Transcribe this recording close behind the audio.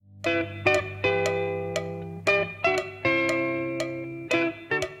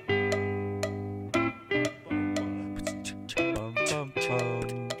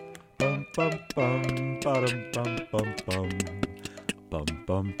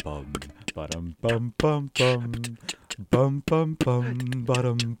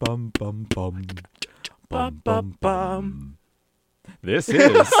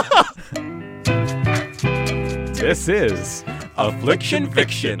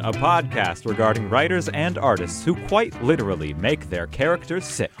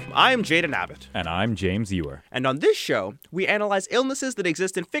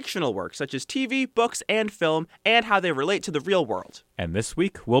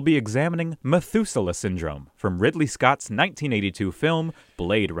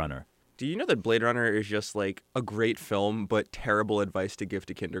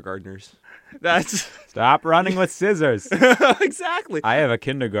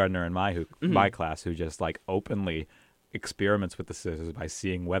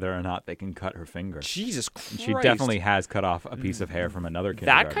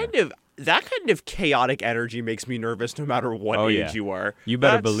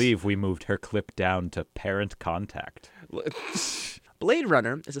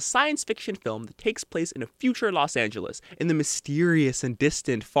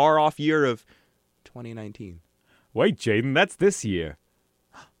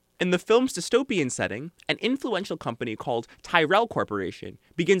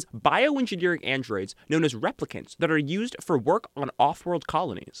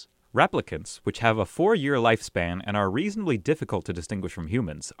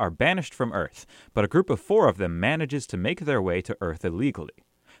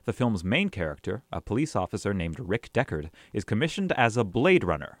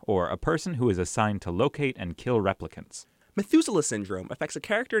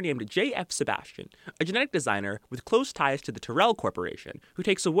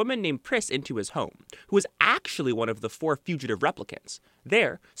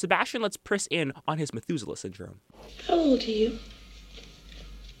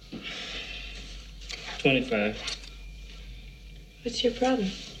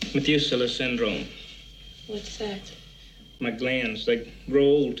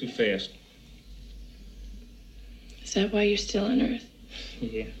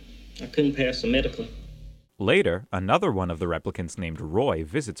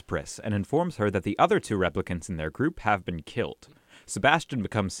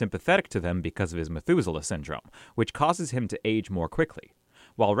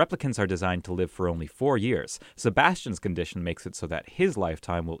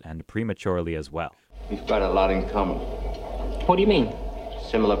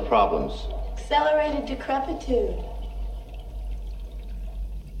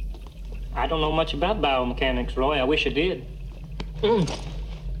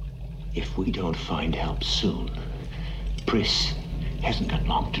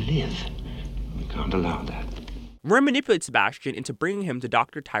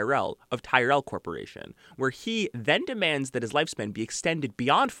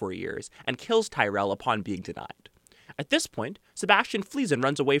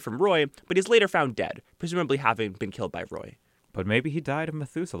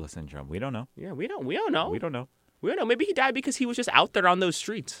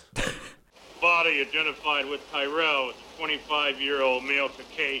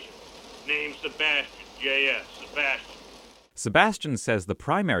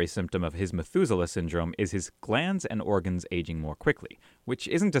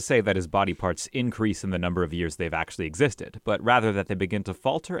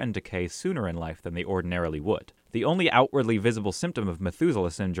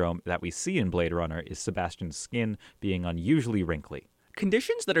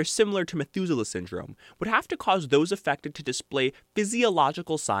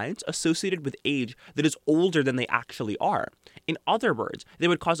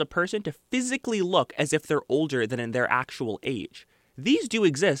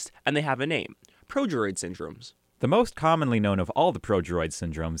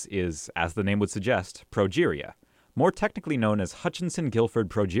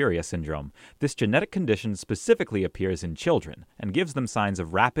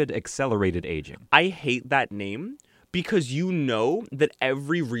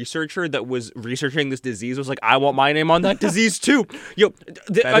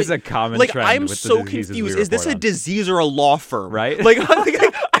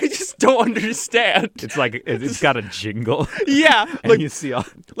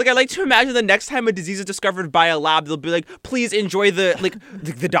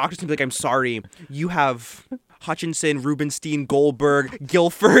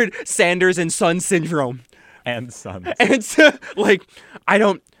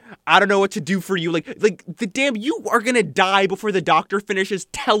I don't know what to do for you. Like the damn, you are gonna die before the doctor finishes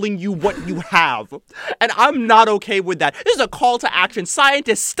telling you what you have. And I'm not okay with that. This is a call to action.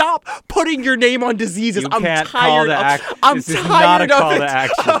 Scientists, stop putting your name on diseases. I'm tired call to of action. I'm This is tired not a of call it. to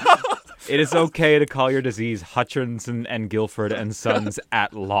action. It is okay to call your disease Hutchinson and Guilford and Sons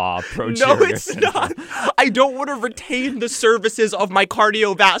at law progeria No, it's syndrome. not. I don't want to retain the services of my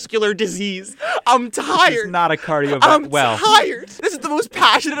cardiovascular disease. I'm tired. It's not a cardiovascular. I'm tired. This is the most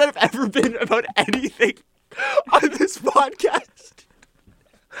passionate I've ever been about anything on this podcast.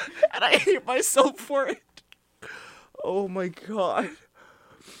 And I hate myself for it. Oh my god.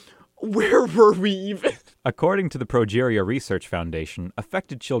 Where were we even? According to the Progeria Research Foundation,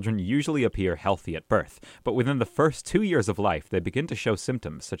 affected children usually appear healthy at birth, but within the first 2 years of life, they begin to show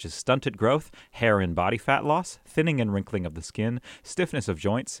symptoms such as stunted growth, hair and body fat loss, thinning and wrinkling of the skin, stiffness of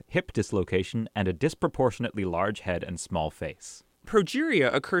joints, hip dislocation, and a disproportionately large head and small face.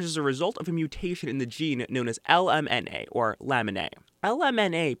 Progeria occurs as a result of a mutation in the gene known as LMNA, or lamin A.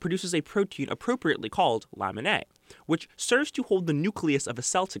 LMNA produces a protein appropriately called lamin A, which serves to hold the nucleus of a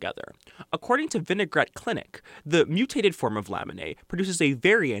cell together. According to Vinaigrette Clinic, the mutated form of lamin A produces a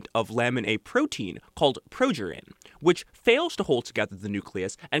variant of lamin A protein called progerin, which fails to hold together the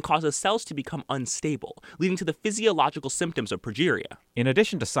nucleus and causes cells to become unstable, leading to the physiological symptoms of progeria. In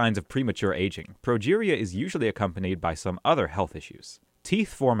addition to signs of premature aging, progeria is usually accompanied by some other health issues.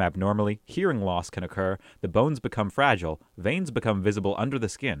 Teeth form abnormally, hearing loss can occur, the bones become fragile, veins become visible under the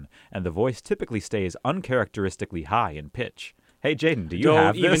skin, and the voice typically stays uncharacteristically high in pitch. Hey, Jaden, do you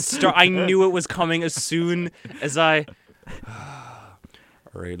have Don't even this? start. I knew it was coming as soon as I...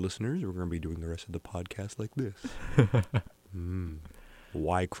 All right, listeners, we're going to be doing the rest of the podcast like this.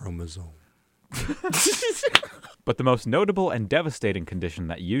 Y chromosome. But the most notable and devastating condition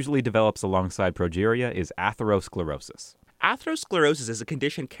that usually develops alongside progeria is atherosclerosis. Atherosclerosis is a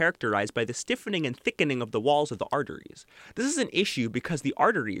condition characterized by the stiffening and thickening of the walls of the arteries. This is an issue because the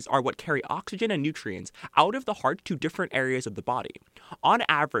arteries are what carry oxygen and nutrients out of the heart to different areas of the body. On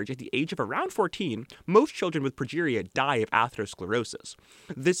average, at the age of around 14, most children with progeria die of atherosclerosis.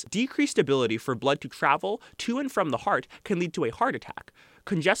 This decreased ability for blood to travel to and from the heart can lead to a heart attack,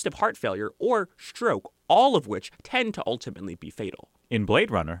 congestive heart failure, or stroke, all of which tend to ultimately be fatal. In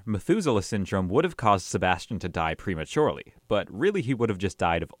Blade Runner, Methuselah syndrome would have caused Sebastian to die prematurely, but really he would have just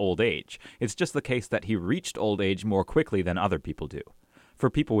died of old age. It's just the case that he reached old age more quickly than other people do. For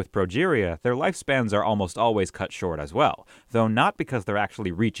people with progeria, their lifespans are almost always cut short as well, though not because they're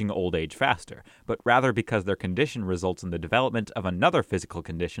actually reaching old age faster, but rather because their condition results in the development of another physical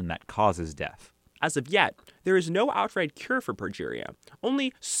condition that causes death. As of yet, there is no outright cure for progeria,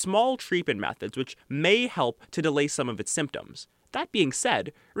 only small treatment methods which may help to delay some of its symptoms. That being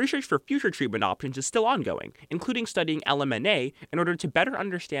said, research for future treatment options is still ongoing, including studying LMNA in order to better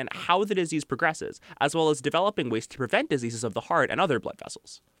understand how the disease progresses, as well as developing ways to prevent diseases of the heart and other blood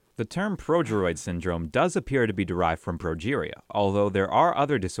vessels. The term progeroid syndrome does appear to be derived from progeria, although there are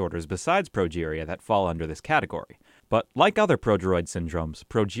other disorders besides progeria that fall under this category. But like other progeroid syndromes,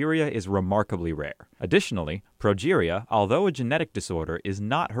 progeria is remarkably rare. Additionally, progeria, although a genetic disorder, is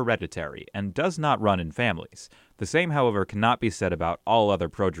not hereditary and does not run in families. The same, however, cannot be said about all other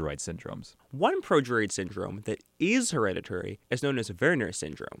progeroid syndromes. One progeroid syndrome that is hereditary is known as Werner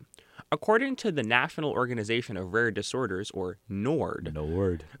syndrome. According to the National Organization of Rare Disorders, or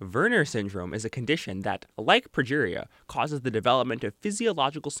NORD, Werner syndrome is a condition that, like progeria, causes the development of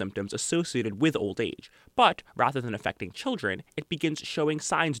physiological symptoms associated with old age, but rather than affecting children, it begins showing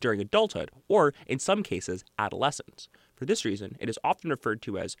signs during adulthood, or, in some cases, adolescence. For this reason, it is often referred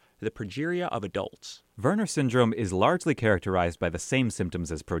to as the progeria of adults. Werner syndrome is largely characterized by the same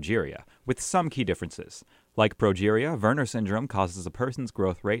symptoms as progeria, with some key differences. Like progeria, Werner syndrome causes a person's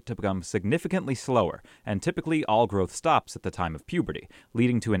growth rate to become significantly slower, and typically all growth stops at the time of puberty,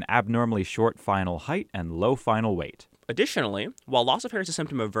 leading to an abnormally short final height and low final weight. Additionally, while loss of hair is a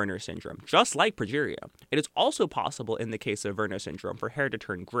symptom of Werner syndrome, just like progeria, it is also possible in the case of Werner syndrome for hair to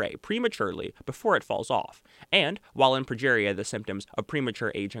turn gray prematurely before it falls off. And while in progeria the symptoms of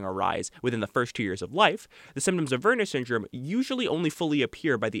premature aging arise within the first 2 years of life, the symptoms of Werner syndrome usually only fully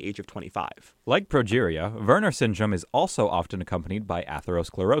appear by the age of 25. Like progeria, Werner syndrome is also often accompanied by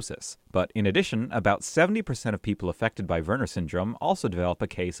atherosclerosis. But in addition, about 70% of people affected by Werner syndrome also develop a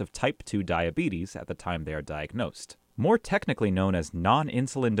case of type 2 diabetes at the time they are diagnosed. More technically known as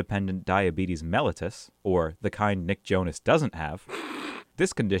non-insulin-dependent diabetes mellitus, or the kind Nick Jonas doesn't have,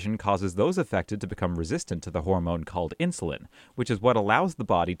 this condition causes those affected to become resistant to the hormone called insulin, which is what allows the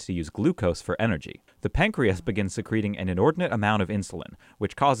body to use glucose for energy. The pancreas begins secreting an inordinate amount of insulin,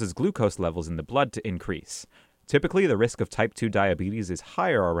 which causes glucose levels in the blood to increase. Typically, the risk of type 2 diabetes is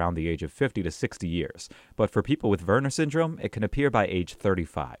higher around the age of 50 to 60 years, but for people with Werner syndrome, it can appear by age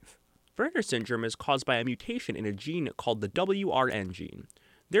 35. Werner syndrome is caused by a mutation in a gene called the WRN gene.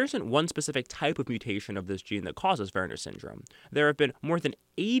 There isn't one specific type of mutation of this gene that causes Werner syndrome. There have been more than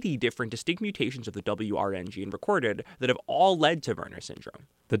 80 different distinct mutations of the WRN gene recorded that have all led to Werner syndrome.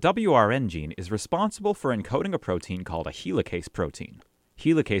 The WRN gene is responsible for encoding a protein called a helicase protein.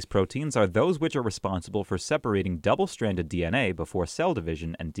 Helicase proteins are those which are responsible for separating double-stranded DNA before cell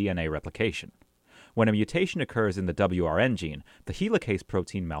division and DNA replication. When a mutation occurs in the WRN gene, the helicase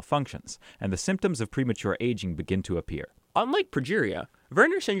protein malfunctions, and the symptoms of premature aging begin to appear. Unlike progeria,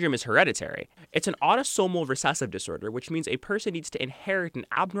 Werner syndrome is hereditary. It's an autosomal recessive disorder, which means a person needs to inherit an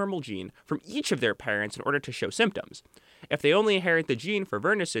abnormal gene from each of their parents in order to show symptoms. If they only inherit the gene for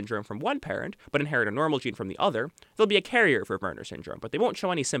Werner syndrome from one parent, but inherit a normal gene from the other, they'll be a carrier for Werner syndrome, but they won't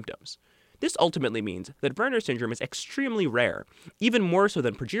show any symptoms. This ultimately means that Werner syndrome is extremely rare, even more so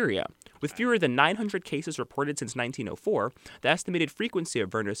than progeria. With fewer than 900 cases reported since 1904, the estimated frequency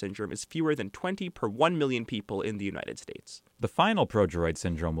of Werner syndrome is fewer than 20 per 1 million people in the United States. The final progeroid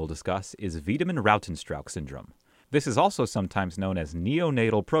syndrome we'll discuss is Wiedemann-Rautenstrauch syndrome. This is also sometimes known as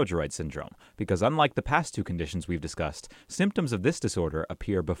neonatal progeroid syndrome, because unlike the past two conditions we've discussed, symptoms of this disorder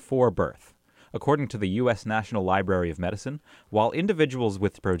appear before birth. According to the U.S. National Library of Medicine, while individuals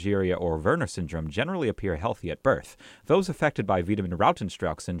with progeria or Werner syndrome generally appear healthy at birth, those affected by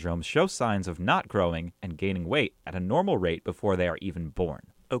Wiedemann-Rautenstrauch syndrome show signs of not growing and gaining weight at a normal rate before they are even born.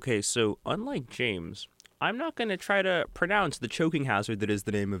 Okay, so unlike James, I'm not going to try to pronounce the choking hazard that is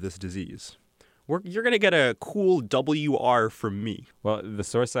the name of this disease. You're going to get a cool WR from me. Well, the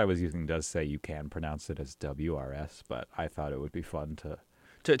source I was using does say you can pronounce it as WRS, but I thought it would be fun to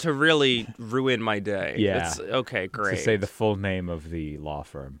really ruin my day. Yeah. Okay, great. To say the full name of the law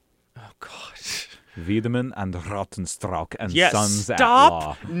firm. Oh, God. Wiedemann and Rautenstrauch and Yes, Sons at stop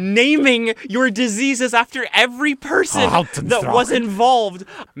Law. naming your diseases after every person that was involved.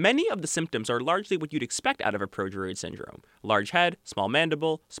 Many of the symptoms are largely what you'd expect out of a progeroid syndrome. Large head, small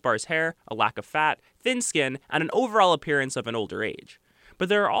mandible, sparse hair, a lack of fat, thin skin, and an overall appearance of an older age. But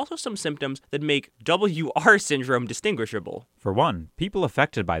there are also some symptoms that make WR syndrome distinguishable. For one, people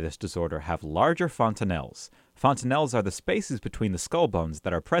affected by this disorder have larger fontanelles. Fontanelles are the spaces between the skull bones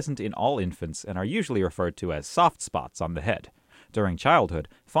that are present in all infants and are usually referred to as soft spots on the head. During childhood,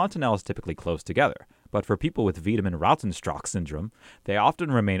 fontanelles typically close together, but for people with Wiedemann-Rautenstrauch syndrome, they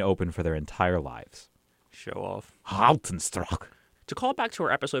often remain open for their entire lives. Show off. Rautenstrauch. To call back to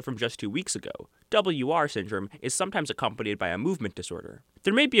our episode from just 2 weeks ago, WR syndrome is sometimes accompanied by a movement disorder.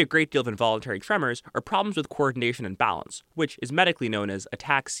 There may be a great deal of involuntary tremors or problems with coordination and balance, which is medically known as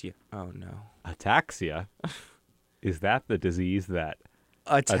ataxia. Oh no. Ataxia? Is that the disease that...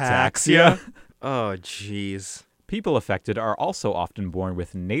 Ataxia? Oh, jeez. People affected are also often born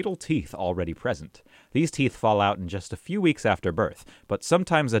with natal teeth already present. These teeth fall out in just a few weeks after birth, but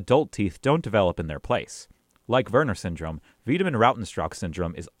sometimes adult teeth don't develop in their place. Like Werner syndrome, Wiedemann-Rautenstrauch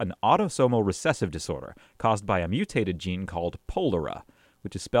syndrome is an autosomal recessive disorder caused by a mutated gene called POLARA,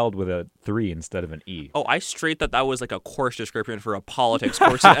 which is spelled with a 3 instead of an E. Oh, I straight thought that was like a course description for a politics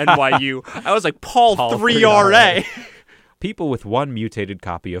course at NYU. I was like, Paul 3RA. People with one mutated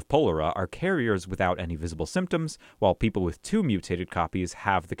copy of POLARA are carriers without any visible symptoms, while people with 2 mutated copies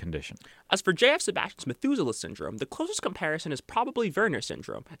have the condition. As for J.F. Sebastian's Methuselah syndrome, the closest comparison is probably Werner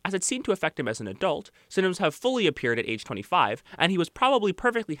syndrome, as it seemed to affect him as an adult. Symptoms have fully appeared at age 25, and he was probably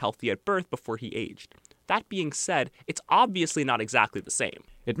perfectly healthy at birth before he aged. That being said, it's obviously not exactly the same.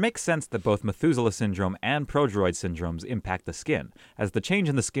 It makes sense that both Methuselah syndrome and progeroid syndromes impact the skin, as the change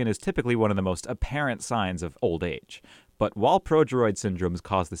in the skin is typically one of the most apparent signs of old age. But while progeroid syndromes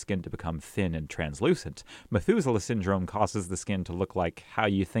cause the skin to become thin and translucent, Methuselah syndrome causes the skin to look like how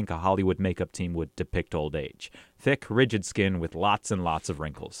you think a Hollywood makeup team would depict old age. Thick, rigid skin with lots and lots of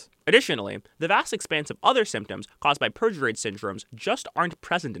wrinkles. Additionally, the vast expanse of other symptoms caused by progeroid syndromes just aren't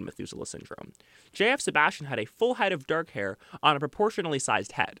present in Methuselah syndrome. J.F. Sebastian had a full head of dark hair on a proportionally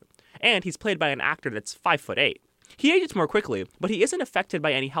sized head, and he's played by an actor that's 5'8". He ages more quickly, but he isn't affected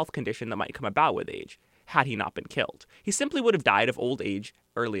by any health condition that might come about with age. Had he not been killed, he simply would have died of old age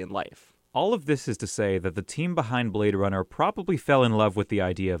early in life. All of this is to say that the team behind Blade Runner probably fell in love with the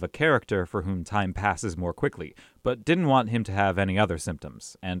idea of a character for whom time passes more quickly, but didn't want him to have any other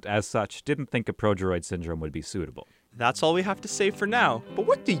symptoms, and as such, didn't think a progeroid syndrome would be suitable. That's all we have to say for now, but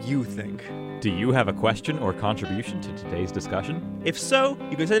what do you think? Do you have a question or contribution to today's discussion? If so,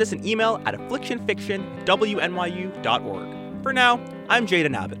 you can send us an email at afflictionfiction@wnyu.org. For now, I'm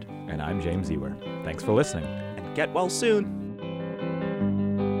Jaden Abbott. And I'm James Ewer. Thanks for listening. And get well soon.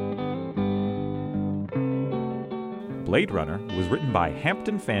 Blade Runner was written by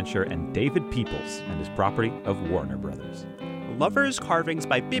Hampton Fancher and David Peoples and is property of Warner Brothers. Lovers Carvings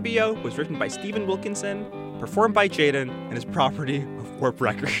by Bibio was written by Stephen Wilkinson, performed by Jaden, and is property of Warp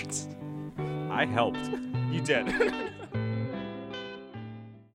Records. I helped. You did.